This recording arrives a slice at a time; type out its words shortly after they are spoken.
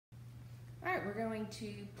All right, we're going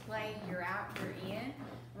to play You're Out, You're In.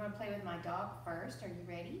 I'm going to play with my dog first. Are you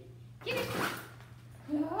ready? Get it!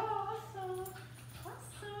 Awesome!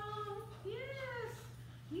 Awesome! Yes!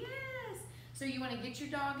 Yes! So you want to get your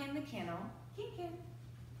dog in the kennel. Kink him.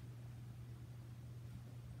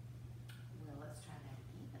 Well, let's try that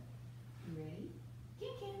again. You ready?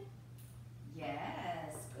 Kink him.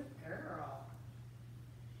 Yes, good girl.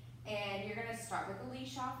 And you're going to start with the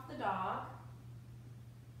leash off the dog.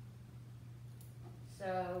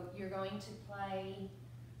 So you're going to play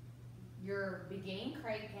your beginning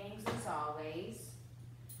crate games as always.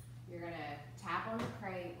 You're going to tap on the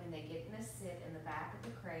crate when they get in the sit in the back of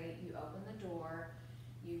the crate. You open the door,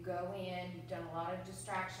 you go in, you've done a lot of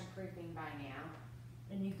distraction proofing by now,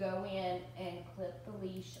 and you go in and clip the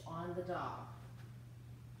leash on the dog.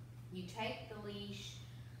 You take the leash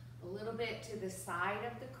a little bit to the side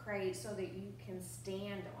of the crate so that you can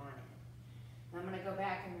stand on it. I'm going to go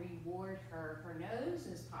back and reward her. Her nose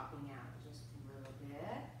is popping out just a little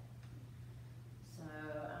bit. So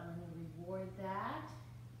I'm going to reward that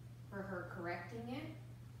for her correcting it,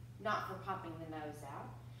 not for popping the nose out.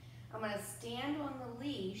 I'm going to stand on the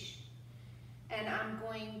leash and I'm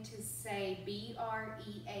going to say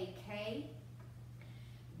B-R-E-A-K.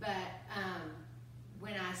 But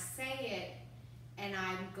when I say it and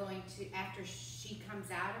I'm going to, after she comes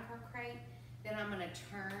out of her crate, then I'm going to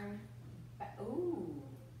turn. Ooh,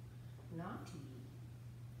 naughty.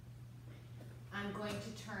 I'm going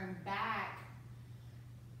to turn back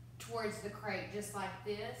towards the crate just like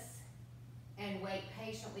this and wait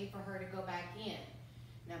patiently for her to go back in.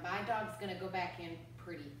 Now my dog's going to go back in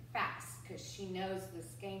pretty fast because she knows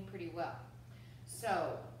this game pretty well.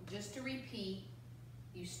 So just to repeat,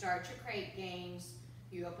 you start your crate games,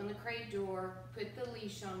 you open the crate door, put the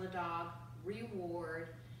leash on the dog,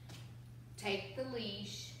 reward, take the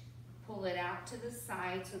leash, pull it out to the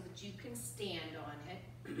side so that you can stand on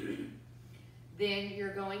it. Then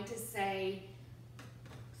you're going to say,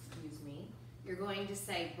 you're going to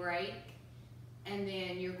say break, and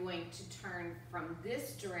then you're going to turn from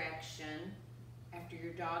this direction. After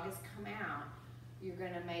your dog has come out, you're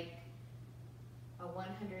going to make a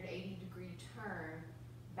 180-degree turn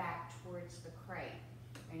back towards the crate.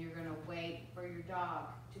 And you're going to wait for your dog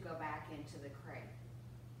to go back into the crate.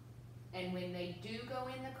 And when they do go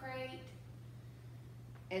in the crate,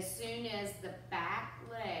 as soon as the back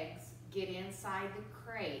legs get inside the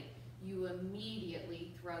crate, you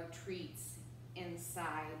immediately throw treats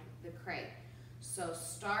inside the crate. So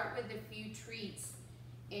start with a few treats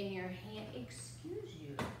in your hand. Excuse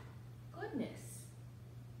you. Goodness,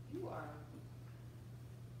 you are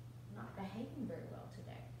not behaving very well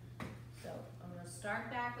today. So I'm going to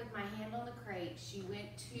start back with my hand on the crate. She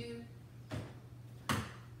went to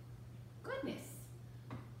goodness.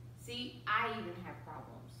 See, I even have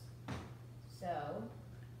problems. So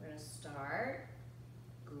we're going to start.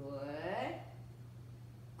 Good.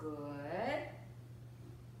 Good.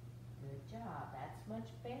 Good job. That's much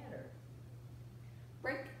better.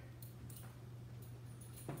 Break.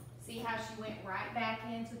 See how she went right back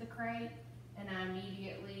into the crate and I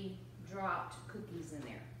immediately dropped cookies in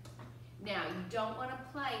there. Now you don't want to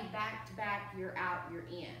play back to back, you're out, you're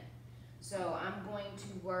in. So I'm going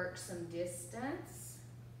to work some distance.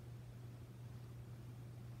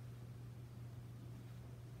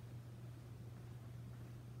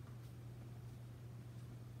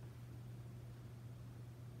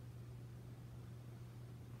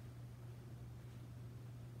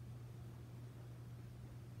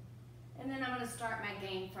 And then I'm going to start my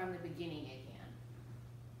game from the beginning again.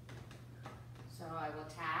 So I will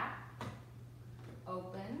tap,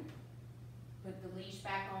 open, put the leash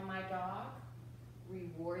back on my dog,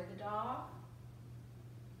 reward the dog,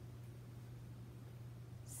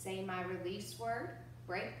 say my release word,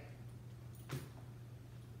 break,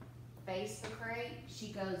 face the crate, she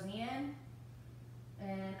goes in,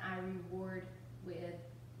 and I reward with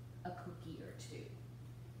a cookie or two.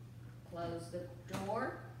 Close the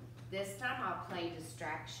door. This time I'll play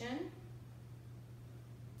distraction.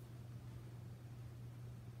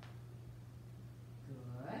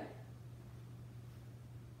 Good.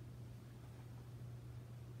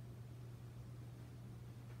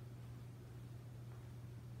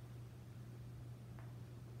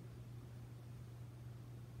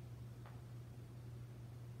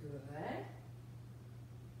 Good.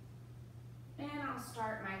 And I'll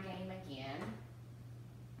start my game again.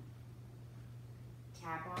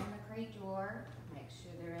 Tap on the crate door, make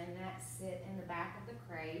sure they're in that sit in the back of the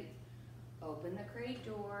crate. Open the crate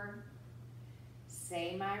door,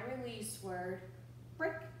 say my release word,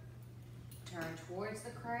 break. Turn towards the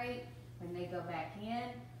crate. When they go back in,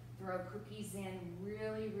 throw cookies in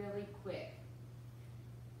really, really quick.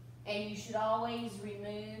 And you should always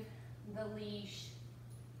remove the leash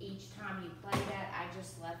each time you play that. I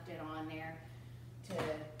just left it on there to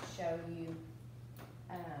show you,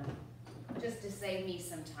 just to save me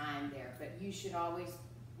some time there. But you should always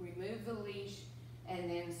remove the leash and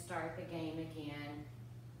then start the game again,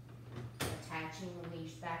 attaching the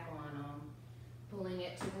leash back on them, pulling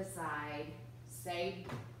it to the side, say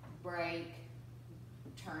break,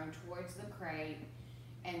 turn towards the crate,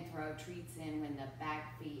 and throw treats in when the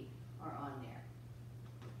back feet